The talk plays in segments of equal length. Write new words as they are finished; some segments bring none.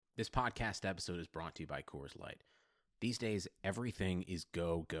This podcast episode is brought to you by Coors Light. These days, everything is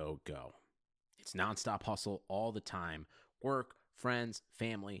go, go, go. It's nonstop hustle all the time. Work, friends,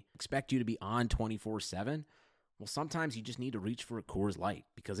 family expect you to be on 24/7. Well, sometimes you just need to reach for a Coors Light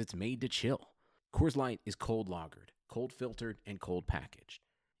because it's made to chill. Coors Light is cold lagered, cold filtered, and cold packaged.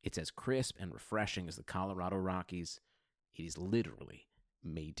 It's as crisp and refreshing as the Colorado Rockies. It is literally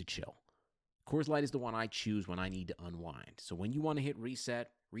made to chill. Coors Light is the one I choose when I need to unwind. So when you want to hit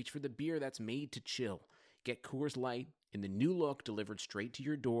reset, reach for the beer that's made to chill. Get Coors Light in the new look delivered straight to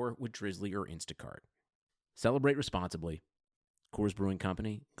your door with Drizzly or Instacart. Celebrate responsibly. Coors Brewing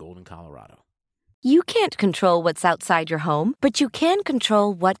Company, Golden, Colorado. You can't control what's outside your home, but you can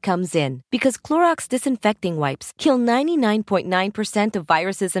control what comes in. Because Clorox disinfecting wipes kill 99.9% of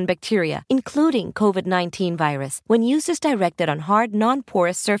viruses and bacteria, including COVID-19 virus, when used as directed on hard,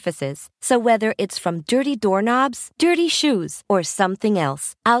 non-porous surfaces. So whether it's from dirty doorknobs, dirty shoes, or something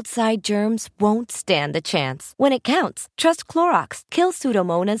else, outside germs won't stand a chance. When it counts, trust Clorox. Kill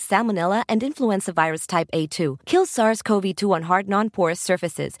Pseudomonas, Salmonella, and influenza virus type A2. Kill SARS-CoV-2 on hard, non-porous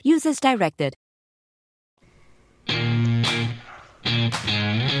surfaces. Use as directed.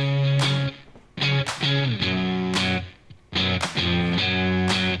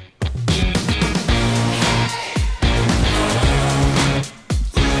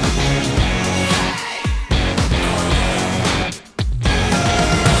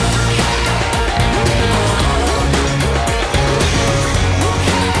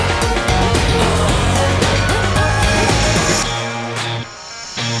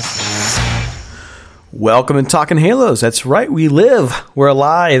 Welcome to Talking Halos. That's right, we live. We're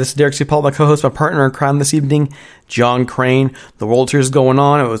alive. This is Derek C. Paul, my co-host, my partner in crime this evening, John Crane. The World Series is going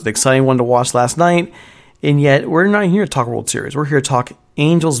on. It was an exciting one to watch last night. And yet, we're not here to talk World Series. We're here to talk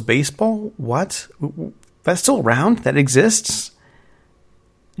Angels baseball. What? That's still around? That exists?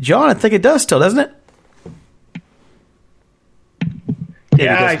 John, I think it does still, doesn't it?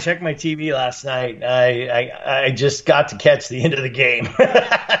 Yeah, I checked my TV last night. I just got to catch the end of the game.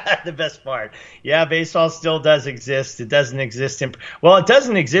 The best part. Yeah, baseball still does exist. It doesn't exist it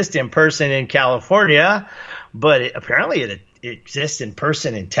doesn't exist in person in California, but apparently it exists in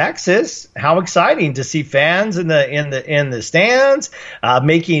person in Texas. How exciting to see fans in the stands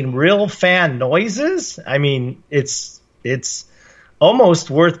making real fan noises. I mean, it's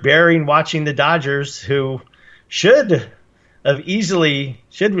almost worth bearing watching the Dodgers, who should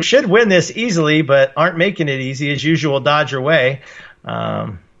win this easily, but aren't making it easy as usual Dodger way.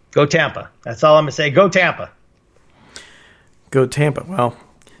 Go Tampa. That's all I'm gonna say. Go Tampa. Go Tampa. Well,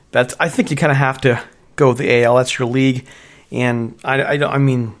 I think you kind of have to go with the AL. That's your league, and I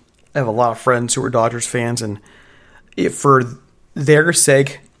have a lot of friends who are Dodgers fans, and for their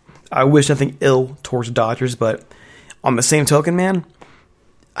sake, I wish nothing ill towards the Dodgers. But on the same token, man,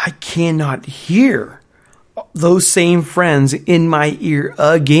 I cannot hear those same friends in my ear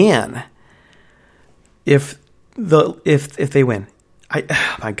again if they win.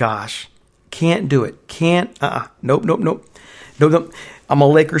 Oh my gosh, can't do it. Nope. I'm a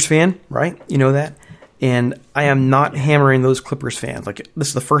Lakers fan, right? You know that, and I am not hammering those Clippers fans. Like, this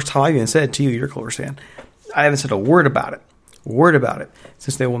is the first time I've even said it to you. You're a Clippers fan. I haven't said a word about it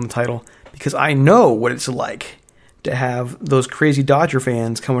since they won the title, because I know what it's like to have those crazy Dodger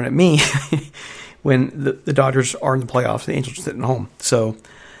fans coming at me when the Dodgers are in the playoffs, the Angels are sitting home. So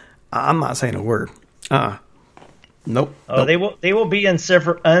I'm not saying a word. Nope. Oh, nope. They will be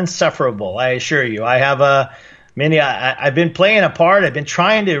insufferable. I assure you. I have I've been playing a part. I've been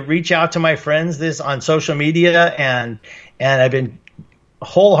trying to reach out to my friends on social media, and I've been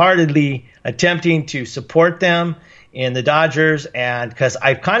wholeheartedly attempting to support them in the Dodgers, and because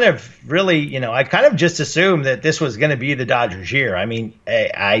I've kind of just assumed that this was going to be the Dodgers' year. I mean,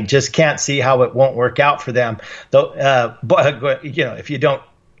 I just can't see how it won't work out for them. Though, but if you don't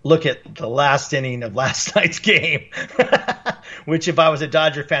look at the last inning of last night's game, which if I was a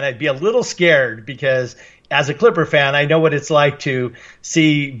Dodger fan, I'd be a little scared, because as a Clipper fan, I know what it's like to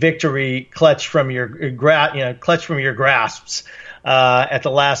see victory clutch from your grasps at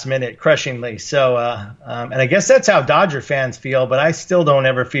the last minute, crushingly. So, and I guess that's how Dodger fans feel, but I still don't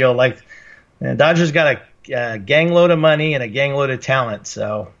ever feel like Dodgers got a gang load of money and a gang load of talent.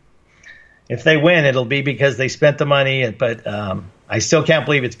 So if they win, it'll be because they spent the money. But I still can't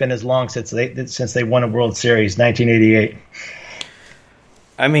believe it's been as long since they won a World Series, 1988.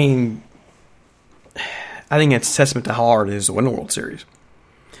 I mean, I think it's a testament to how hard it is to win a World Series.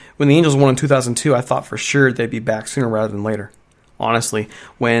 When the Angels won in 2002, I thought for sure they'd be back sooner rather than later. Honestly,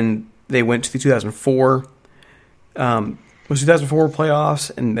 when they went to the 2004 was 2004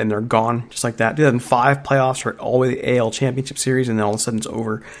 playoffs, and then they're gone just like that. 2005 playoffs were all the way to the AL Championship Series, and then all of a sudden it's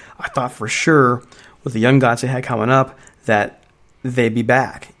over. I thought for sure with the young guys they had coming up that they'd be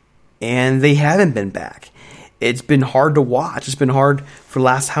back, and they haven't been back. It's been hard to watch. It's been hard for the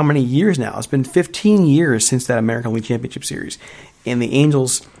last how many years now? It's been 15 years since that American League Championship Series, and the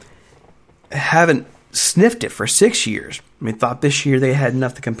Angels haven't sniffed it for 6 years. I mean, thought this year they had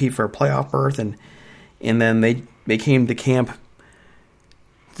enough to compete for a playoff berth, and then they came to camp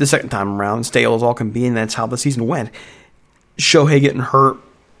the second time around, stale as all can be, and that's how the season went. Shohei getting hurt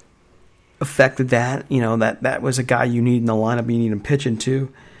affected that. You know, that was a guy you need in the lineup, you need him pitching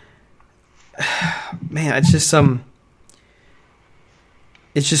too. Man, it's just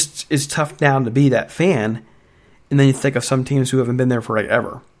it's tough now to be that fan, and then you think of some teams who haven't been there for like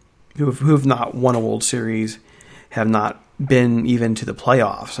ever, who have not won a World Series, have not been even to the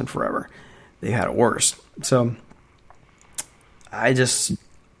playoffs in forever. They had it worse. So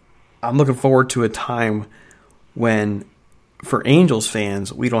I'm looking forward to a time when, for Angels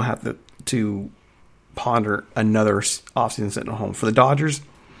fans, we don't have to ponder another offseason sitting at home. For the Dodgers,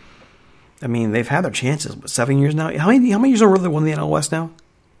 I mean, they've had their chances. But 7 years now? How many years over they won the NL West now?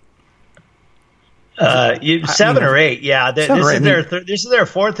 7 or 8. Yeah, this is their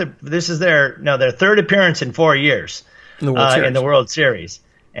fourth. This is their third appearance in 4 years in the World Series.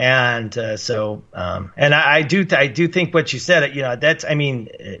 And and I do think what you said, you know,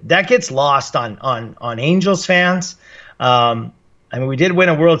 that gets lost on Angels fans. I mean, we did win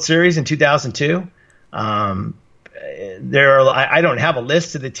a World Series in 2002. I don't have a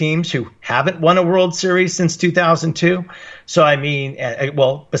list of the teams who haven't won a World Series since 2002. So, I mean,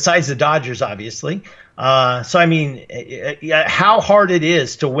 well, besides the Dodgers, obviously. So, I mean, how hard it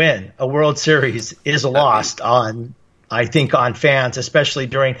is to win a World Series is lost on fans, especially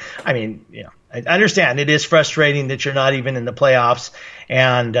during, I mean, you know, I understand it is frustrating that you're not even in the playoffs.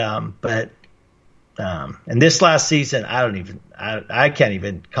 And this last season, I can't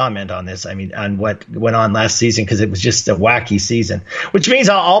even comment on this. I mean, on what went on last season, because it was just a wacky season, which means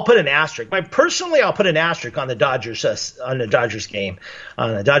I'll put an asterisk. Personally, I'll put an asterisk on the Dodgers game,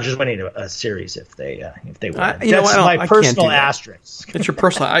 on the Dodgers winning a series if they win. That's my personal asterisk. It's your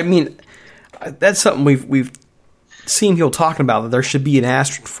personal. I mean, that's something we've seen people talking about, that there should be an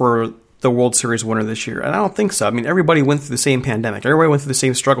asterisk for the World Series winner this year, and I don't think so. I mean, everybody went through the same pandemic. Everybody went through the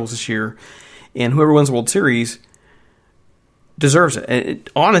same struggles this year. And whoever wins the World Series deserves it. And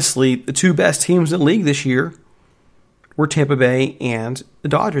honestly, the two best teams in the league this year were Tampa Bay and the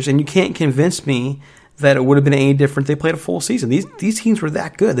Dodgers. And you can't convince me that it would have been any different if they played a full season. These teams were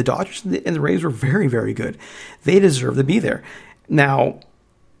that good. The Dodgers and the Rays were very, very good. They deserve to be there. Now,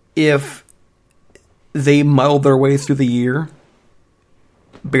 if they muddled their way through the year,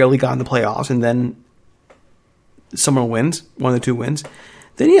 barely got in the playoffs, and then someone wins, one of the two wins,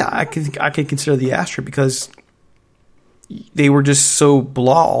 then yeah, I could consider the asterisk, because they were just so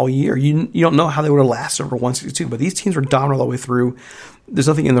blah all year. You don't know how they would have lasted over 162, but these teams were dominant all the way through. There's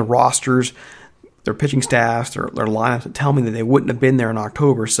nothing in the rosters, their pitching staffs, their lineups that tell me that they wouldn't have been there in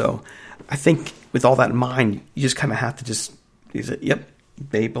October. So I think with all that in mind, you just kind of have to yep,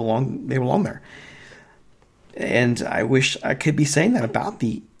 they belong there. And I wish I could be saying that about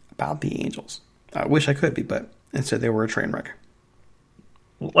the Angels. I wish I could be, but instead they were a train wreck.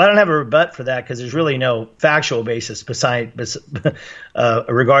 Well, I don't have a rebut for that, because there's really no factual basis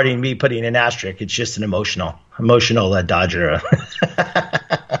regarding me putting an asterisk. It's just an emotional Dodger.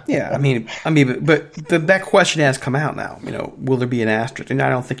 Yeah, I mean, but that question has come out now. You know, will there be an asterisk? And I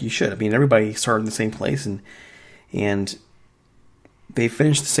don't think you should. I mean, everybody started in the same place, and they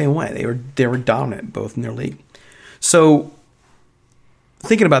finished the same way. They were dominant both in their league. So,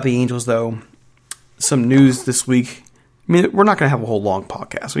 thinking about the Angels, though, some news this week. I mean, we're not going to have a whole long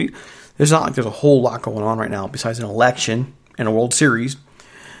podcast. There's not like there's a whole lot going on right now besides an election and a World Series.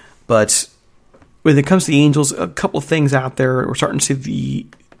 But when it comes to the Angels, a couple of things out there. We're starting to see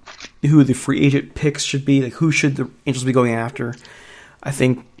who the free agent picks should be. Like, who should the Angels be going after? I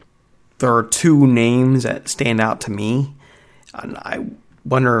think there are two names that stand out to me. And I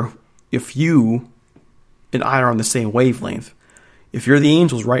wonder if you and I are on the same wavelength. If you're the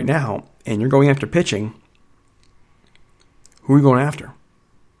Angels right now and you're going after pitching, who are you going after?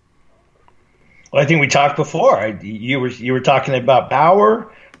 Well, I think we talked before. You were talking about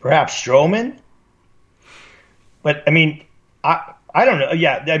Bauer, perhaps Stroman. But, I mean, I don't know.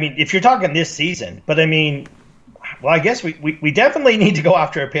 Yeah, I mean, if you're talking this season. But, I mean, well, I guess we definitely need to go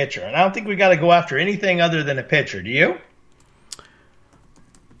after a pitcher. And I don't think we got to go after anything other than a pitcher. Do you?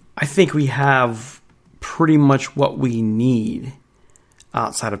 I think we have pretty much what we need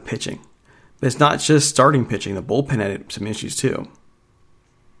outside of pitching. It's not just starting pitching. The bullpen had some issues too.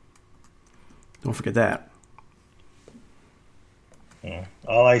 Don't forget that. Yeah.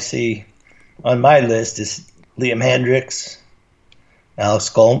 All I see on my list is Liam Hendricks, Alex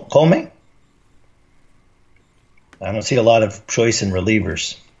Colme. I don't see a lot of choice in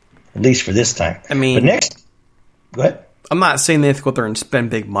relievers, at least for this time. I mean, but next, go ahead. I'm not saying they have to go out there and spend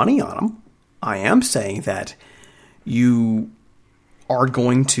big money on them. I am saying that you are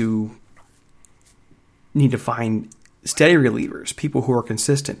going to need to find steady relievers, people who are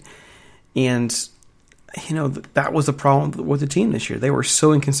consistent. And, you know, that was the problem with the team this year. They were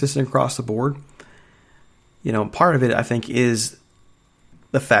so inconsistent across the board. You know, part of it, I think, is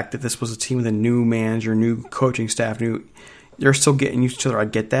the fact that this was a team with a new manager, new coaching staff, they're still getting used to each other. I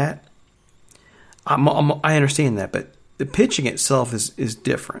get that. I understand that, but the pitching itself is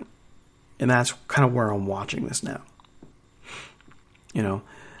different. And that's kind of where I'm watching this now. You know,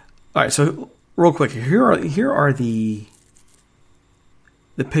 all right. So real quick, here are the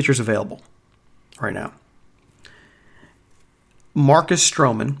pitchers available right now: Marcus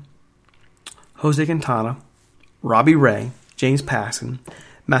Stroman, Jose Quintana, Robbie Ray, James Paxton,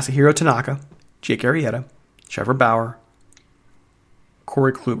 Masahiro Tanaka, Jake Arrieta, Trevor Bauer,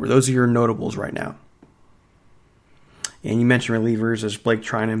 Corey Kluber. Those are your notables right now. And you mentioned relievers. There's Blake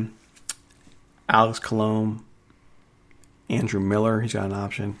Trinan, Alex Colome, Andrew Miller. He's got an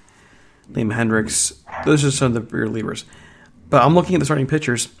option. Liam Hendricks. Those are some of the relievers. But I'm looking at the starting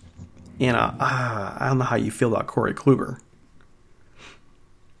pitchers, and I don't know how you feel about Corey Kluber.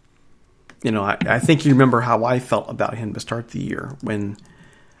 You know, I think you remember how I felt about him to start the year when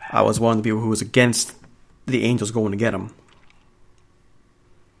I was one of the people who was against the Angels going to get him.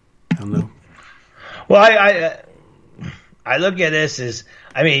 I don't know. Well, I look at this as,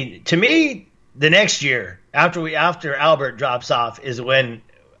 I mean, to me, the next year after Albert drops off is when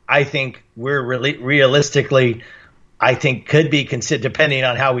I think we're realistically, I think could be considered, depending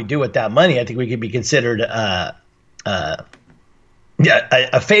on how we do with that money. I think we could be considered a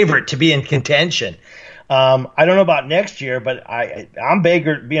favorite to be in contention. I don't know about next year, but I'm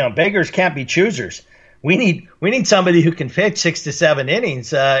beggar. You know, beggars can't be choosers. We need somebody who can pitch 6 to 7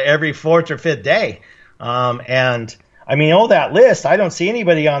 innings every fourth or fifth day. And I mean, all that list, I don't see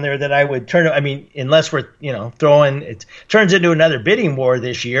anybody on there that I would turn. I mean, unless we're throwing it turns into another bidding war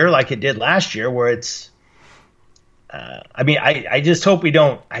this year like it did last year, where it's. I mean, I just hope we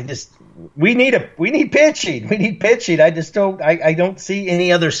don't. We need pitching. We need pitching. I just don't. I don't see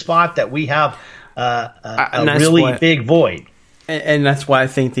any other spot that we have a really big void. And that's why I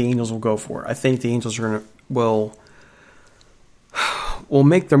think the Angels will go for it. I think the Angels will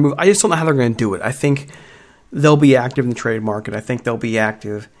make their move. I just don't know how they're going to do it. I think they'll be active in the trade market. I think they'll be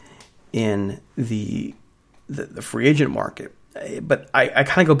active in the free agent market. But I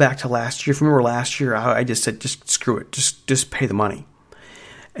kind of go back to last year. If you remember last year, I just said, just screw it. Just pay the money.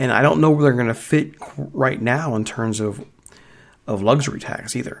 And I don't know where they're going to fit right now in terms of luxury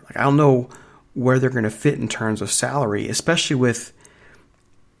tax either. Like, I don't know where they're going to fit in terms of salary, especially with,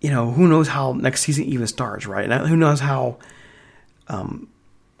 who knows how next season even starts, right? And who knows how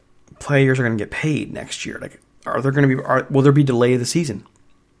players are going to get paid next year. Like, will there be delay of the season?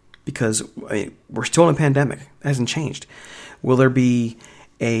 Because we're still in a pandemic. It hasn't changed. Will there be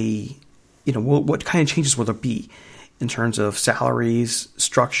what kind of changes will there be in terms of salaries,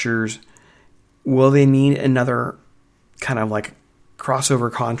 structures? Will they need another kind of like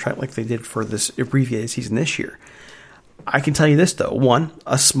crossover contract like they did for this abbreviated season this year? I can tell you this though: one,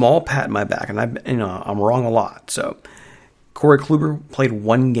 a small pat in my back, and I'm wrong a lot. So Corey Kluber played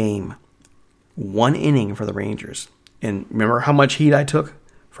one game, one inning for the Rangers, and remember how much heat I took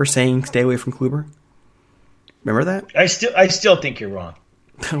for saying stay away from Kluber? Remember that? I still think you're wrong.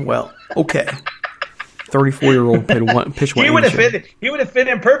 Well, okay. 34-year-old pitched one. He would have fit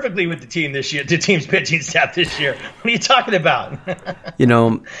in perfectly with the team this year, the team's pitching staff this year. What are you talking about?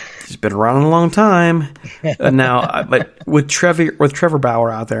 He's been around a long time now. But with Trevor Bauer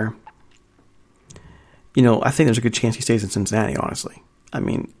out there, I think there's a good chance he stays in Cincinnati. Honestly, I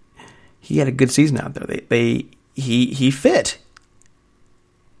mean, he had a good season out there. He fit.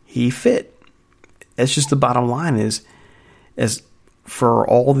 He fit. It's just the bottom line is, as for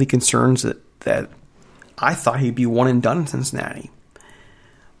all the concerns that I thought he'd be one and done in Cincinnati.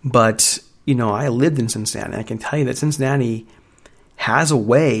 But, I lived in Cincinnati. I can tell you that Cincinnati has a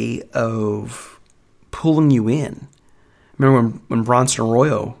way of pulling you in. Remember when Bronson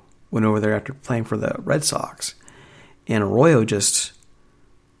Arroyo went over there after playing for the Red Sox, and Arroyo just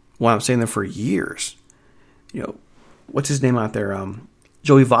wound up staying there for years. What's his name out there?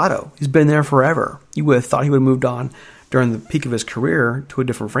 Joey Votto. He's been there forever. You would have thought he would have moved on during the peak of his career to a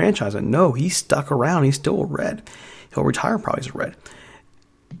different franchise. And no, he's stuck around. He's still a Red. He'll retire probably as a Red.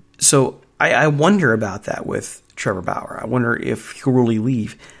 So I wonder about that with Trevor Bauer. I wonder if he'll really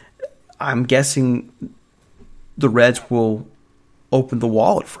leave. I'm guessing the Reds will open the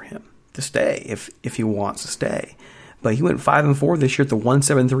wallet for him to stay if he wants to stay. But he went 5-4 this year at the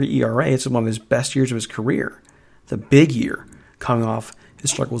 1.73 ERA. It's one of his best years of his career. The big year coming off his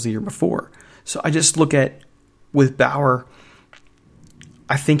struggles the year before. So I just look at with Bauer,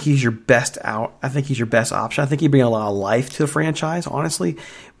 I think he's your best out. I think he's your best option. I think he'd bring a lot of life to the franchise, honestly.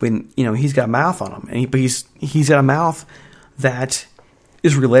 When he's got a mouth on him, but he's got a mouth that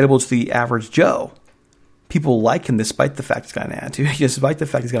is relatable to the average Joe. People like him despite the fact he's got an attitude, despite the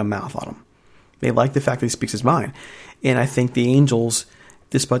fact he's got a mouth on him. They like the fact that he speaks his mind. And I think the Angels,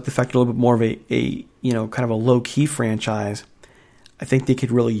 despite the fact they're a little bit more of a kind of a low-key franchise, I think they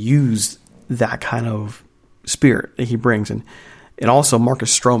could really use that kind of spirit that he brings. And also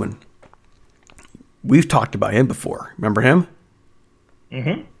Marcus Stroman. We've talked about him before. Remember him?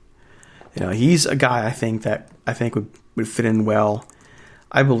 Mm-hmm. He's a guy I think would fit in well.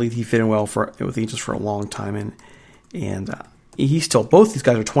 I believe he fit in well with the Angels for a long time. And he's still, both these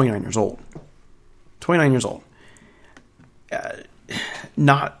guys are 29 years old. 29 years old.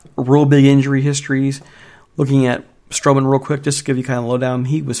 Not real big injury histories. Looking at Stroman real quick, just to give you kind of a lowdown,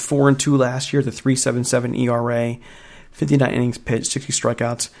 he was 4-2 last year, the 3.77 ERA, 59 innings pitched, 60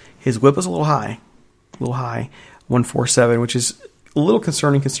 strikeouts. His whip was a little high, 1.47, which is a little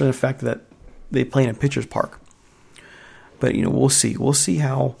concerning considering the fact that they play in a pitcher's park. But we'll see. We'll see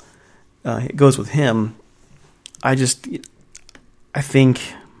how it goes with him. I think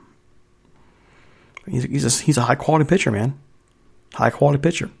he's a high quality pitcher, man. High quality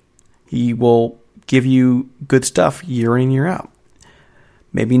pitcher. He will give you good stuff year in and year out.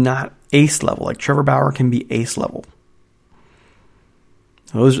 Maybe not ace level, like Trevor Bauer can be ace level.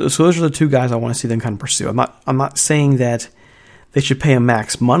 So those are the two guys I want to see them kind of pursue. I'm not saying that they should pay him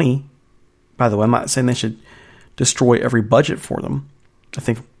max money. By the way, I'm not saying they should destroy every budget for them. I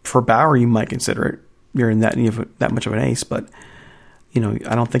think for Bauer you might consider it. You're in that much of an ace, but I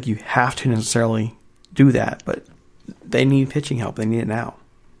don't think you have to necessarily do that. But they need pitching help. They need it now.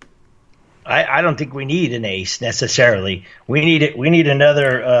 I don't think we need an ace necessarily. We need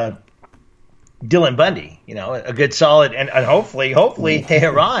another Dylan Bundy. A good solid and hopefully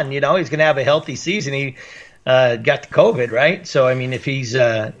Teheran. He's going to have a healthy season. He got the COVID, right? So I mean, if he's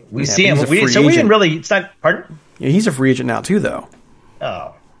we see him, we didn't really. It's not. Pardon? Yeah, he's a free agent now too, though.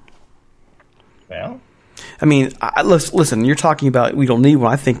 Oh. Well. I mean, listen. You're talking about we don't need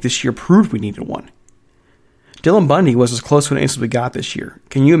one. I think this year proved we needed one. Dylan Bundy was as close to an ace as we got this year.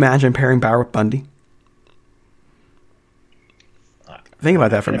 Can you imagine pairing Bauer with Bundy? Think about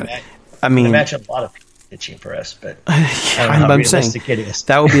that for a minute. I imagine a lot of pitching for us, but I'm saying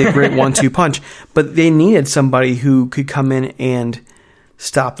that would be a great 1-2 punch. But they needed somebody who could come in and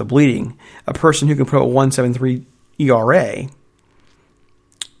stop the bleeding. A person who can put a 1.73 ERA.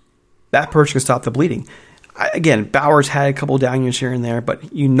 That person can stop the bleeding. Again, Bauer's had a couple down years here and there,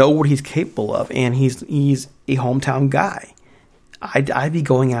 but you know what he's capable of, and he's a hometown guy. I'd be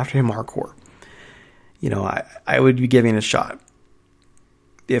going after him hardcore. I would be giving it a shot.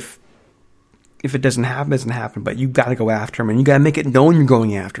 If it doesn't happen, it doesn't happen. But you got to go after him, and you got to make it known you're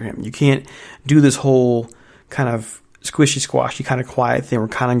going after him. You can't do this whole kind of squishy, squashy kind of quiet thing. We're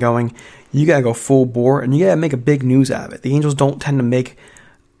kind of going. You got to go full bore, and you got to make a big news out of it. The Angels don't tend to make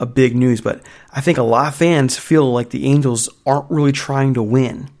a big news, but I think a lot of fans feel like the Angels aren't really trying to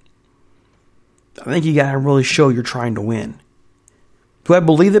win. I think you got to really show you're trying to win. Do I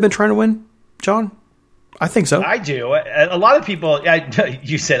believe they've been trying to win, John? I think so. I do. A lot of people,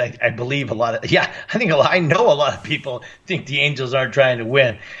 you said I believe a lot of, I know a lot of people think the Angels aren't trying to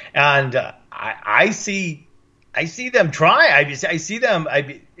win. And I see them try. I see them,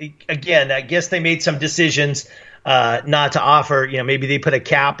 again, I guess they made some decisions not to offer, maybe they put a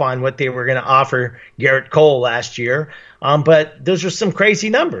cap on what they were going to offer Garrett Cole last year. But those are some crazy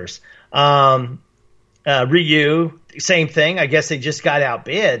numbers. Ryu, same thing. I guess they just got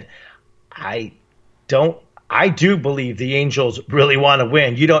outbid. I do believe the Angels really want to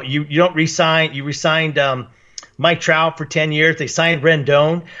win. You don't resign. You resigned Mike Trout for 10 years. They signed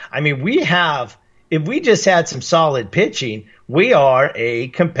Rendon. I mean, if we just had some solid pitching, we are a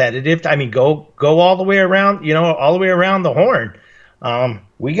competitive. I mean, go all the way around. All the way around the horn.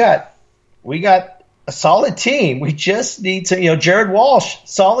 We got a solid team. We just need to. Jared Walsh,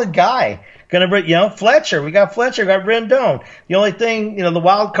 solid guy. Going to bring, Fletcher. We got Fletcher. Got Rendon. The only thing, the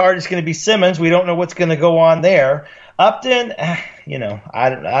wild card is going to be Simmons. We don't know what's going to go on there. Upton, I don't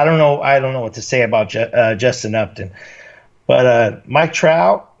know. I don't know what to say about Justin Upton. But Mike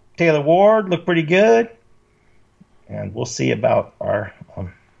Trout, Taylor Ward look pretty good. And we'll see about our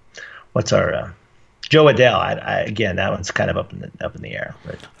Joe Adell. Again, that one's kind of up in the air.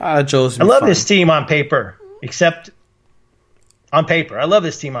 But I love this team on paper, except on paper. I love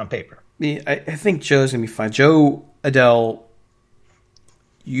this team on paper. I think Joe's gonna be fine. Joe Adell,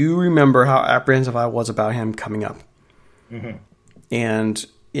 you remember how apprehensive I was about him coming up, and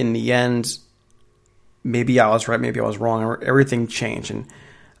in the end, maybe I was right, maybe I was wrong. Everything changed,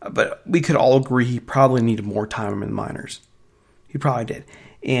 but we could all agree he probably needed more time in the minors. He probably did.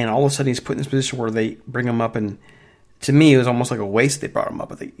 And all of a sudden he's put in this position where they bring him up, and to me it was almost like a waste they brought him up,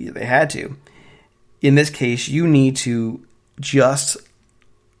 but they had to. In this case, you need to just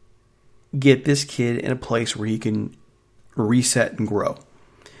get this kid in a place where he can reset and grow.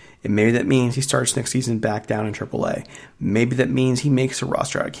 And maybe that means he starts next season back down in AAA. Maybe that means he makes a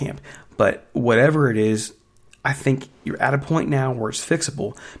roster out of camp. But whatever it is, I think you're at a point now where it's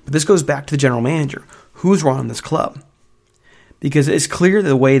fixable. But this goes back to the general manager. Who's running this club? Because it's clear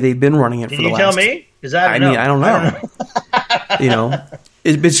the way they've been running it for the last... Can you tell me? Because I don't know.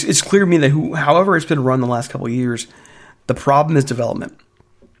 It's clear to me that however it's been run the last couple of years, the problem is development.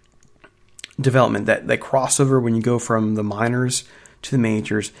 That crossover when you go from the minors to the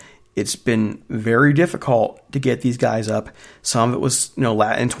majors, it's been very difficult to get these guys up. Some of it was, in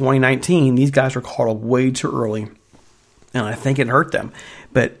 2019, these guys were called up way too early, and I think it hurt them.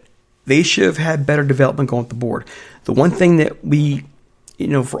 But they should have had better development going up the board. The one thing that we,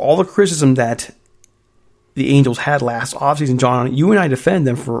 for all the criticism that the Angels had last offseason, John, you and I defend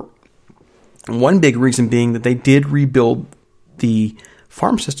them for one big reason being that they did rebuild the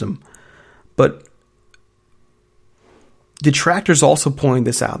farm system. But detractors also pointed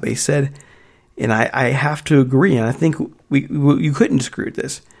this out. They said, and I have to agree, and I think you couldn't disagree with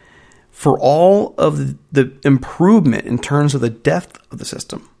this, for all of the improvement in terms of the depth of the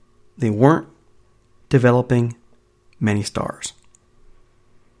system, they weren't developing many stars.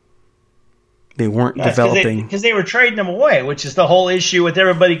 They weren't developing... Because they were trading them away, which is the whole issue with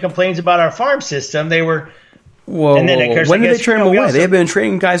everybody complains about our farm system. They were... When did they trade them away? They have been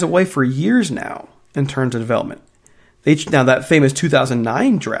trading guys away for years now in terms of development. Now, that famous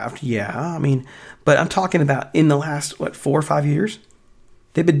 2009 draft, but I'm talking about in the last, 4 or 5 years?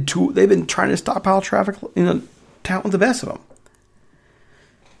 They've been trying to stockpile traffic, talent with the best of them.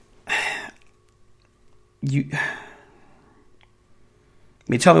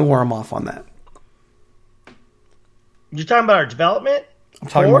 Tell me where I'm off on that. You're talking about our development? I'm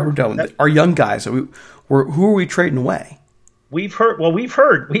talking about our development. Our young guys. Who are we trading away? We've heard. We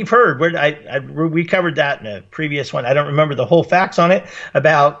covered that in a previous one. I don't remember the whole facts on it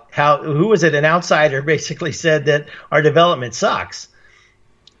about who was it? An outsider basically said that our development sucks.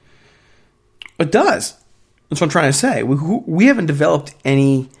 It does. That's what I'm trying to say. We haven't developed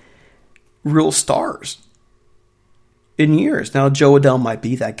any real stars in years. Now, Joe Adell might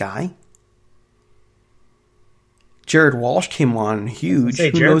be that guy. Jared Walsh came on huge.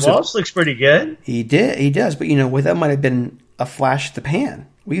 Jared Walsh looks pretty good. He does. But, that might have been a flash in the pan.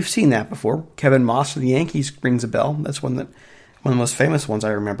 We've seen that before. Kevin Moss of the Yankees rings a bell. That's one of the most famous ones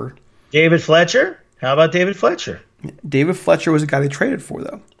I remember. David Fletcher? How about David Fletcher? David Fletcher was a guy they traded for,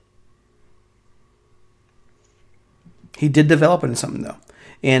 though. He did develop into something, though.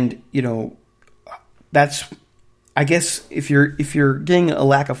 And, that's... I guess if you're getting a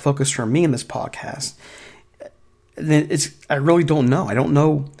lack of focus from me in this podcast, then I really don't know. I don't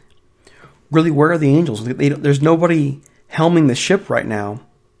know really where are the Angels. There's nobody helming the ship right now,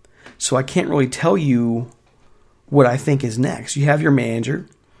 so I can't really tell you what I think is next. You have your manager,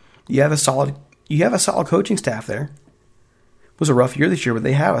 you have a solid coaching staff there. It was a rough year this year, but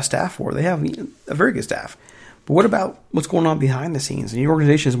they have a staff for it. They have a very good staff. But what about what's going on behind the scenes? And your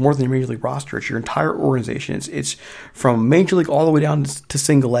organization is more than your Major League roster. It's your entire organization. It's from Major League all the way down to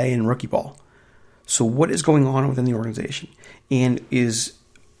Single A and rookie ball. So what is going on within the organization? And is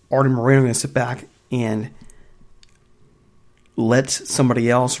Artie Moreno going to sit back and let somebody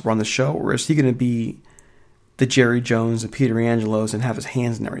else run the show? Or is he going to be the Jerry Jones and Peter Angelos and have his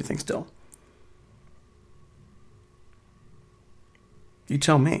hands in everything still? You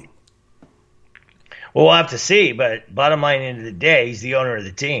tell me. Well, we'll have to see, but bottom line, end of the day, he's the owner of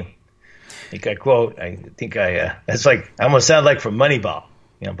the team. That's like, I almost sound like from Moneyball.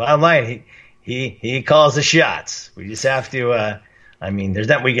 Bottom line, he calls the shots. We just have to, there's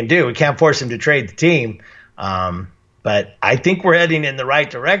nothing we can do. We can't force him to trade the team. But I think we're heading in the right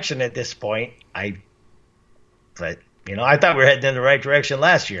direction at this point. I thought we were heading in the right direction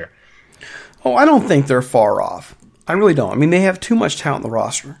last year. Oh, I don't think they're far off. I really don't. They have too much talent in the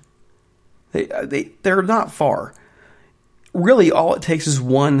roster. They're not far. really all it takes is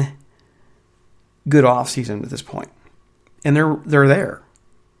one good offseason at this point. And they're there.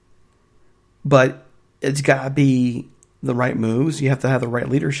 But it's got to be the right moves. You have to have the right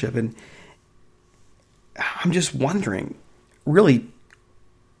leadership. And I'm just wondering, really,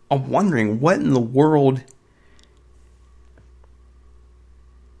 I'm wondering what in the world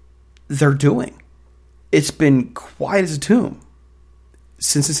they're doing. It's been quiet as a tomb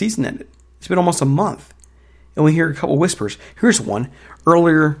since the season ended. It's been almost a month. And we hear a couple whispers. Here's one.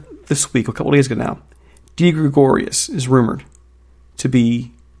 Earlier this week, a couple days ago now, Didi Gregorius is rumored to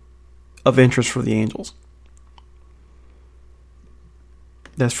be of interest for the Angels.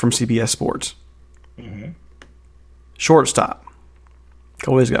 That's from CBS Sports. Mm-hmm. Shortstop. A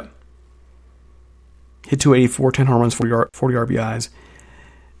couple days ago. Hit 284, 10 home runs, 40 RBIs.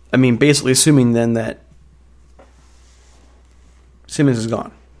 I mean, basically assuming then that Simmons is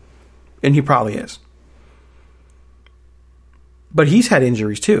gone. And he probably is. But he's had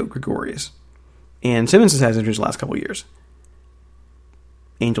injuries too, Gregorius. And Simmons has had injuries the last couple of years.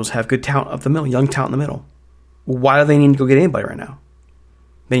 Angels have good talent up the middle, young talent in the middle. Why do they need to go get anybody right now?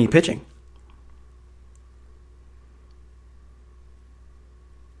 They need pitching.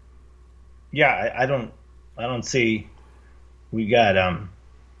 Yeah, I don't see. We got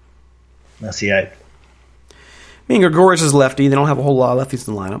let's see. I mean, Gregorius is lefty. They don't have a whole lot of lefties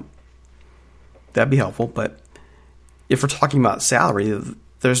in the lineup. That'd be helpful, but if we're talking about salary,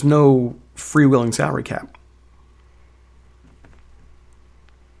 there's no freewheeling salary cap.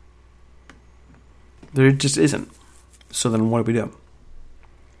 There just isn't. So then what do we do?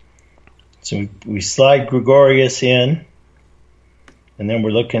 So we slide Gregorius in, and then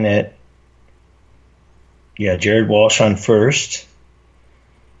we're looking at, Jared Walsh on first.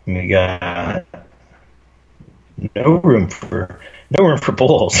 And we got no room for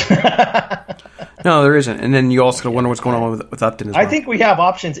Bulls. No, there isn't. And then you also wonder what's going on with Upton as well. I think we have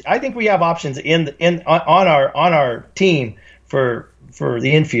options. I think we have options on our team for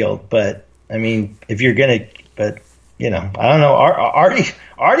the infield. But I mean, if you're gonna, I don't know.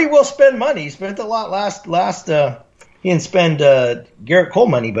 Artie will spend money. He spent a lot last. He didn't spend Garrett Cole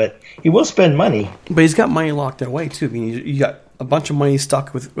money, but he will spend money. But he's got money locked away too. I mean, you got a bunch of money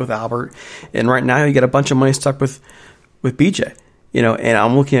stuck with Albert, and right now you got a bunch of money stuck with BJ. And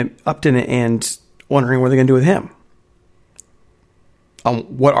I'm looking at Upton and wondering what they're going to do with him.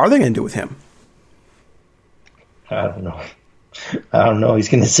 What are they going to do with him? I don't know. He's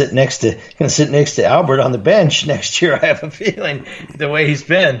going to sit next to Albert on the bench next year. I have a feeling the way he's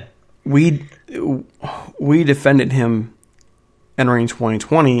been. We defended him entering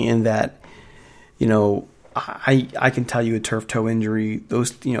 2020 in that, I can tell you a turf toe injury,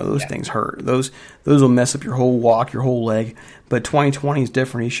 those things hurt. Those will mess up your whole walk, your whole leg. But 2020 is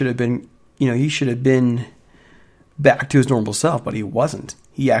different. He should have been back to his normal self, but he wasn't.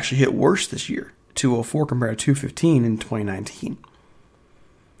 He actually hit worse this year, 204 compared to 215 in 2019.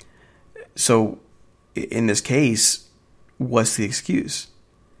 So in this case, what's the excuse?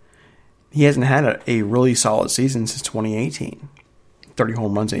 He hasn't had a really solid season since 2018. 30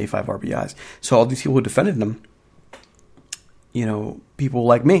 home runs, 85 RBIs. So all these people who defended him, people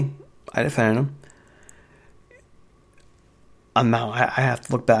like me, I defended him. Now I have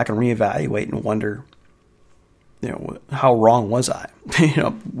to look back and reevaluate and wonder, how wrong was I?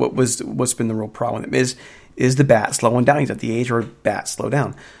 What's been the real problem with him? Is the bat slowing down? He's at the age where bats slow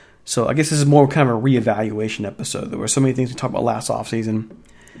down. So I guess this is more kind of a reevaluation episode. There were so many things we talked about last offseason.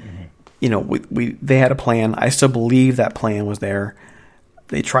 Mm-hmm. They had a plan. I still believe that plan was there.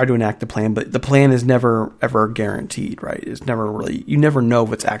 They tried to enact the plan, but the plan is never, ever guaranteed, right? It's never really, you never know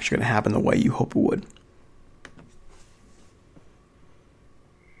what's actually going to happen the way you hope it would.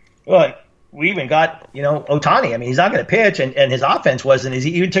 Well, we even got, Ohtani. I mean, he's not going to pitch, and his offense wasn't.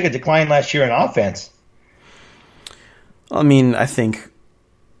 He even took a decline last year in offense. I mean, I think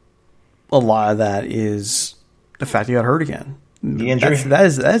a lot of that is the fact he got hurt again. The injury?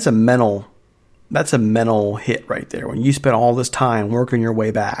 That's a mental hit right there. When you spend all this time working your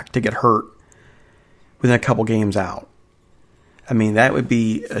way back to get hurt within a couple games out. I mean, that would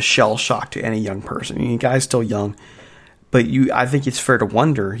be a shell shock to any young person. I mean, the guy's still young, but I think it's fair to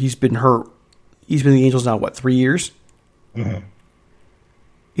wonder. He's been hurt. He's been in the Angels now, 3 years? Mm-hmm.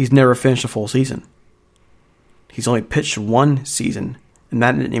 He's never finished a full season. He's only pitched one season, and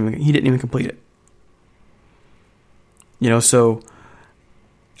he didn't even complete it. So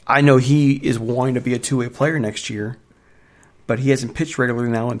I know he is wanting to be a two-way player next year, but he hasn't pitched regularly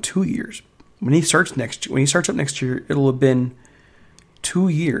now in 2 years. When he starts up next year, it'll have been 2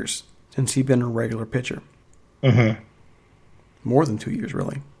 years since he's been a regular pitcher. Mm-hmm. More than 2 years,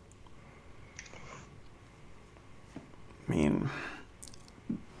 really. mean,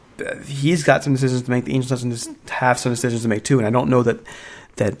 he's got some decisions to make. The Angels doesn't have some decisions to make too, and I don't know that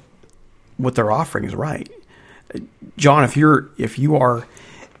what they're offering is right. John, if you are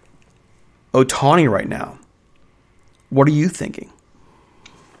Ohtani right now, what are you thinking?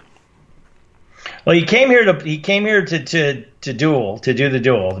 Well, he came here to do the duel,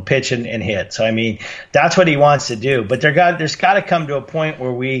 to pitch and hit. So I mean, that's what he wants to do. But there's got to come to a point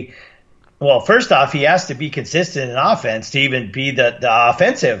where first off, he has to be consistent in offense to even be the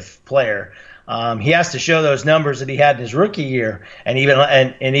offensive player. He has to show those numbers that he had in his rookie year, and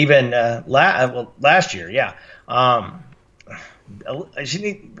even last year. Yeah, I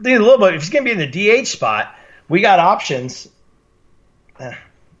need a little bit. If he's going to be in the DH spot, we got options.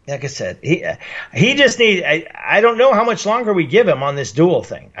 Like I said, he just needs. I don't know how much longer we give him on this dual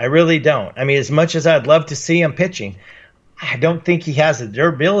thing. I really don't. I mean, as much as I'd love to see him pitching, I don't think he has the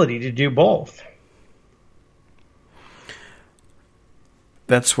durability to do both.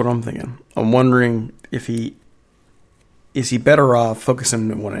 That's what I'm thinking. I'm wondering if is he better off focusing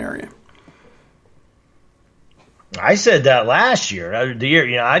in one area. I said that last year. The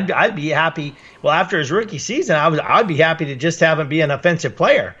year, I'd be happy. Well, after his rookie season, I'd be happy to just have him be an offensive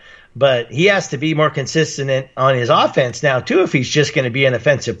player. But he has to be more consistent on his offense now too, if he's just going to be an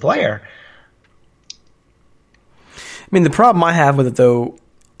offensive player. I mean, the problem I have with it though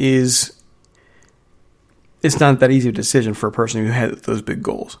is it's not that easy a decision for a person who had those big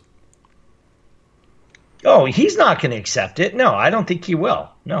goals. Oh, he's not going to accept it. No, I don't think he will.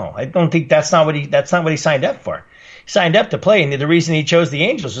 No, I don't think that's not what he signed up for. He signed up to play, and the reason he chose the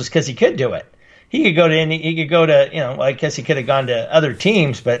Angels was because he could do it. He could go to I guess he could have gone to other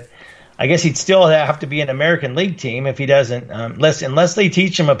teams, but I guess he'd still have to be an American League team if he doesn't, unless they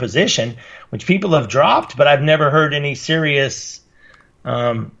teach him a position, which people have dropped, but I've never heard any serious.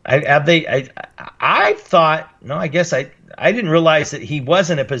 I didn't realize that he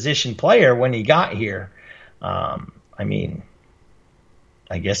wasn't a position player when he got here. I mean,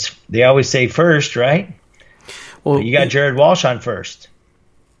 I guess they always say first, right? Well, but you got Jared Walsh on first.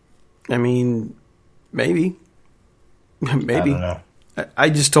 I mean, maybe. I don't know.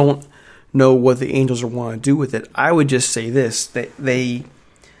 I just don't know what the Angels will want to do with it. I would just say this: they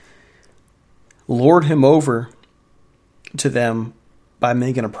lured him over to them by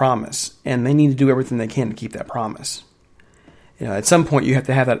making a promise, and they need to do everything they can to keep that promise. At some point, you have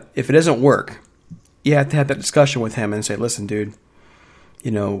to have that. If it doesn't work, you have to have that discussion with him and say, "Listen, dude,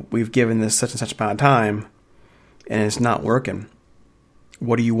 we've given this such and such amount of time, and it's not working.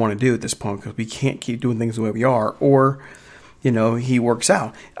 What do you want to do at this point? Because we can't keep doing things the way we are." Or, he works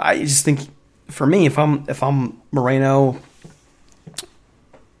out. I just think, for me, if I'm Moreno,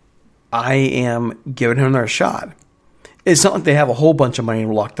 I am giving him another shot. It's not like they have a whole bunch of money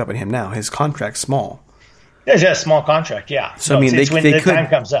locked up in him now. His contract's small. It's a small contract, yeah. So, when the time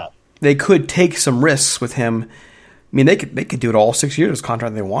comes up. They could take some risks with him. I mean, they could do it all 6 years of his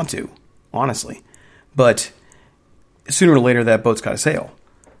contract if they want to, honestly. But sooner or later, that boat's got to sail.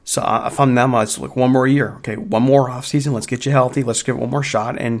 So if I'm them, it's like one more year. Okay, one more offseason. Let's get you healthy. Let's give it one more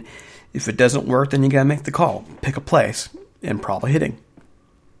shot. And if it doesn't work, then you got to make the call. Pick a place and probably hitting.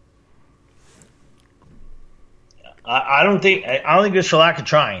 I don't think it's for lack of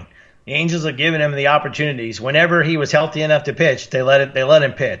trying. The Angels are giving him the opportunities. Whenever he was healthy enough to pitch, they let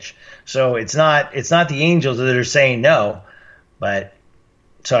him pitch. So it's not the Angels that are saying no. But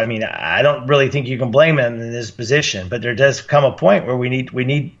so I mean, I don't really think you can blame him in this position. But there does come a point where we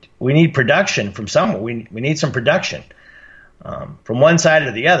need production from someone. We need some production from one side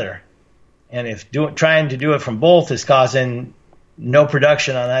or the other. And if trying to do it from both is causing no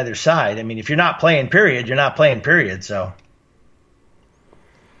production on either side. I mean, if you're not playing, period, you're not playing, period. So,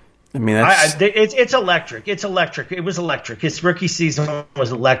 I mean, it's electric. It's electric. It was electric. His rookie season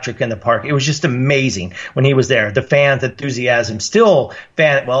was electric in the park. It was just amazing when he was there. The fans' enthusiasm,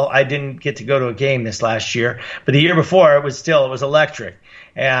 well, I didn't get to go to a game this last year, but the year before it was electric.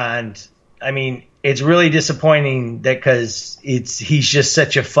 And I mean, it's really disappointing that because he's just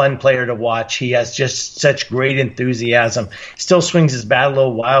such a fun player to watch. He has just such great enthusiasm. Still swings his bat a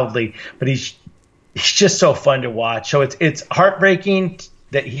little wildly, but he's just so fun to watch. So it's heartbreaking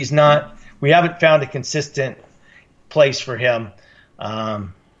that we haven't found a consistent place for him.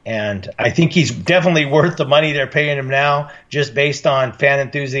 And I think he's definitely worth the money they're paying him now, just based on fan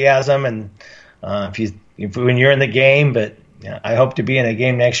enthusiasm and when you're in the game. But yeah, I hope to be in a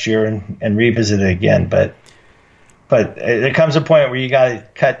game next year and revisit it again. But there comes a point where you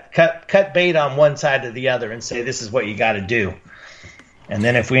got to cut bait on one side or the other and say, this is what you got to do. And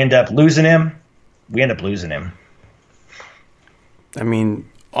then if we end up losing him, we end up losing him. I mean,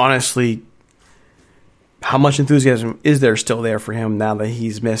 honestly, how much enthusiasm is there still there for him now that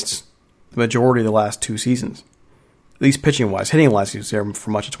he's missed the majority of the last 2 seasons? At least pitching-wise. Hitting-wise, he was there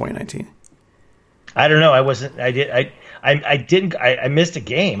for much of 2019. I don't know. I missed a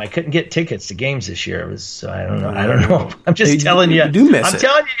game. I couldn't get tickets to games this year. I don't know. I'm just telling you. You do miss it.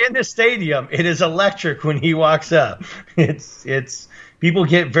 Telling you, in the stadium, it is electric when he walks up. It's people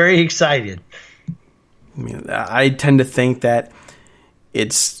get very excited. I mean, I tend to think that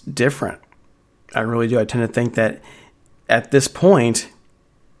it's different. I really do. I tend to think that at this point,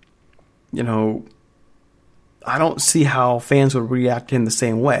 I don't see how fans would react to him the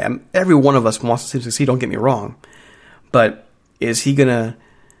same way. Every one of us wants to see him succeed, don't get me wrong. But is he going to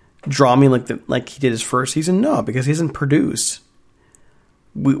draw me like he did his first season? No, because he hasn't produced.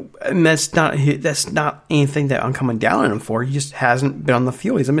 And that's not anything that I'm coming down on him for. He just hasn't been on the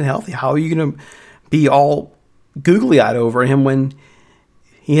field. He hasn't been healthy. How are you going to be all googly-eyed over him when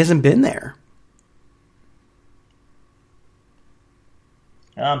he hasn't been there?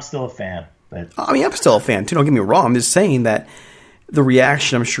 I'm still a fan. But I'm still a fan too. Don't get me wrong. I'm just saying that the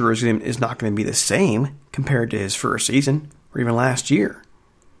reaction, I'm sure, is not going to be the same compared to his first season or even last year.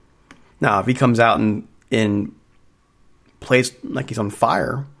 Now, if he comes out and plays like he's on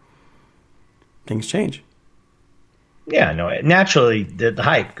fire, things change. Yeah, no. Naturally, the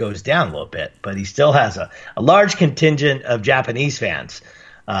hype goes down a little bit, but he still has a large contingent of Japanese fans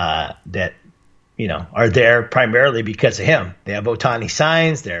that are there primarily because of him. They have Ohtani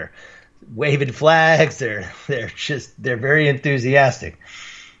signs. They're waving flags. They're very enthusiastic.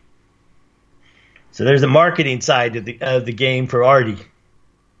 So there's a marketing side of the game for Artie.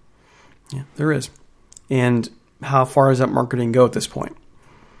 Yeah, there is. And how far does that marketing go at this point?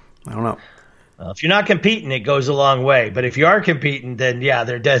 I don't know. Well, if you're not competing, it goes a long way. But if you are competing, then yeah,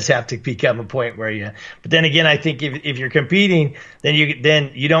 there does have to become a point where you. But then again, I think if you're competing, then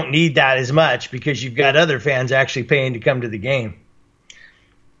you don't need that as much because you've got other fans actually paying to come to the game.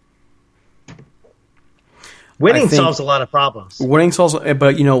 Winning solves a lot of problems. Winning solves,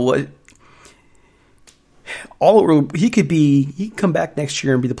 but you know what? He could come back next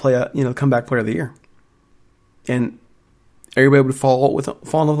year and be the comeback player of the year, and everybody would fall in love with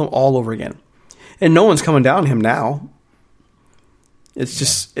him all over again. And no one's coming down to him now. It's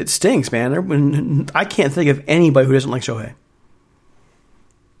just it stinks, man. I can't think of anybody who doesn't like Shohei.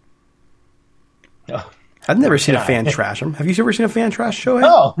 Oh. I've never seen a fan trash him. Have you ever seen a fan trash Shohei?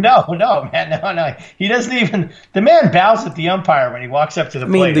 No, man, no. He doesn't even. The man bows at the umpire when he walks up to the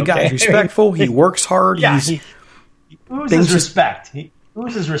plate. The guy's respectful. He works hard. Yeah, he oozes respect. He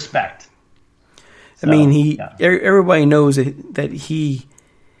oozes respect. So, everybody knows that he.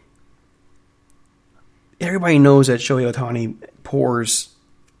 Everybody knows that Shohei Ohtani pours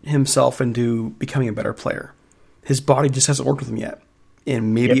himself into becoming a better player. His body just hasn't worked with him yet,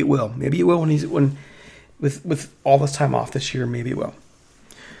 and maybe it will. Maybe it will with all this time off this year. Maybe it will.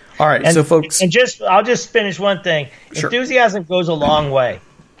 All right, so folks, and I'll just finish one thing. Sure. Enthusiasm goes a long way.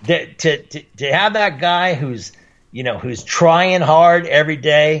 To have that guy who's trying hard every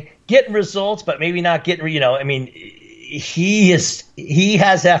day, getting results, but maybe not getting. He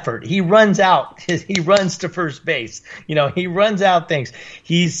has effort. He runs out. He runs to first base. He runs out things.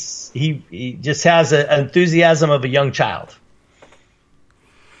 He just has an enthusiasm of a young child.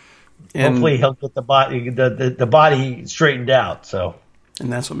 And hopefully he'll get the body straightened out. So, and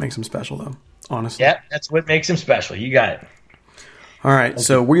that's what makes him special, though. Honestly, yeah, that's what makes him special. You got it. All right,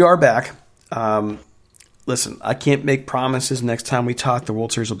 so we are back. Listen, I can't make promises. Next time we talk, the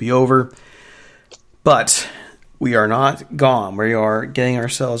World Series will be over, but we are not gone. We are getting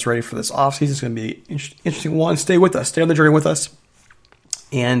ourselves ready for this offseason. It's going to be an interesting one. Stay with us. Stay on the journey with us.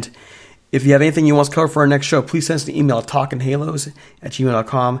 And if you have anything you want to cover for our next show, please send us an email at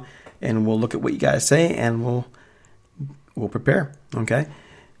talkinghalos@gmail.com, and we'll look at what you guys say, and we'll prepare. Okay?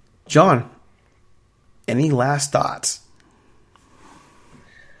 John, any last thoughts?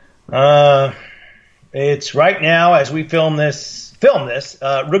 It's right now as we record this,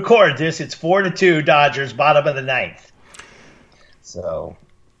 it's 4-2 Dodgers, bottom of the ninth. So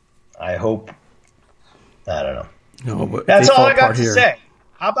I hope, I don't know. No, but that's all I got to say.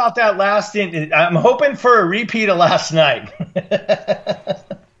 How about that last inning? I'm hoping for a repeat of last night.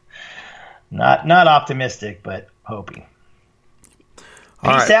 Not optimistic, but hoping.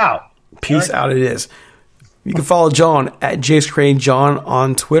 Peace out. Peace out it is. You can follow John at JaceCraneJohn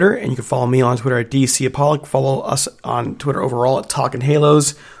on Twitter, and you can follow me on Twitter at DCApollock. Follow us on Twitter overall at Talking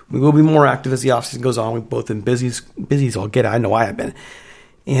Halos. We will be more active as the offseason goes on. We've both been busy as I'll get it. I know I have been.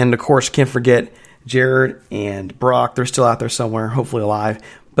 And, of course, can't forget Jared and Brock. They're still out there somewhere, hopefully alive.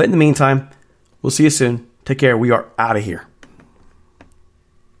 But in the meantime, we'll see you soon. Take care. We are out of here.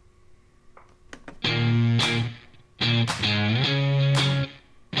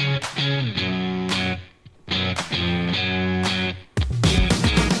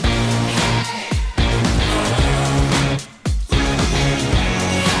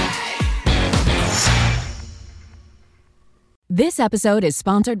 This episode is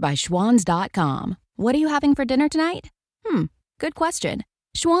sponsored by Schwans.com. What are you having for dinner tonight? Good question.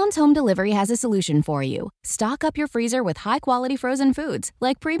 Schwann's Home Delivery has a solution for you. Stock up your freezer with high-quality frozen foods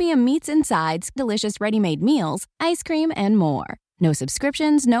like premium meats and sides, delicious ready-made meals, ice cream, and more. No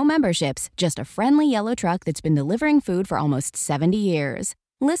subscriptions, no memberships, just a friendly yellow truck that's been delivering food for almost 70 years.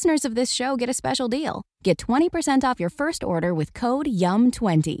 Listeners of this show get a special deal. Get 20% off your first order with code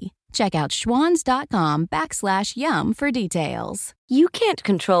YUM20. Check out schwans.com/YUM for details. You can't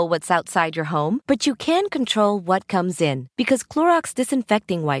control what's outside your home, but you can control what comes in. Because Clorox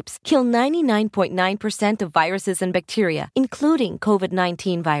disinfecting wipes kill 99.9% of viruses and bacteria, including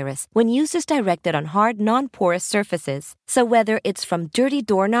COVID-19 virus, when used as directed on hard, non-porous surfaces. So whether it's from dirty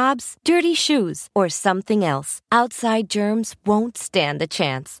doorknobs, dirty shoes, or something else, outside germs won't stand a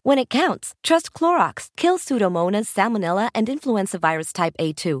chance. When it counts, trust Clorox. Kill Pseudomonas, Salmonella, and influenza virus type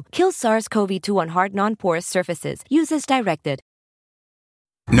A2. Kill SARS-CoV-2 on hard, non-porous surfaces. Use as directed.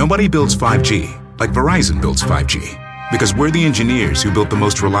 Nobody builds 5G like Verizon builds 5G, because we're the engineers who built the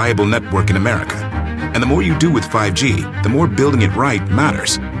most reliable network in America. And the more you do with 5G, the more building it right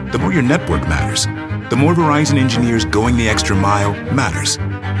matters. The more your network matters. The more Verizon engineers going the extra mile matters.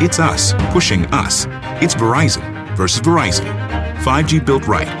 It's us pushing us. It's Verizon versus Verizon. 5G built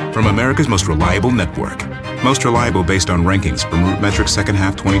right from America's most reliable network. Most reliable based on rankings from RootMetrics second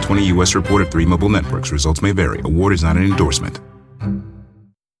half 2020 U.S. report of 3 mobile networks. Results may vary. Award is not an endorsement.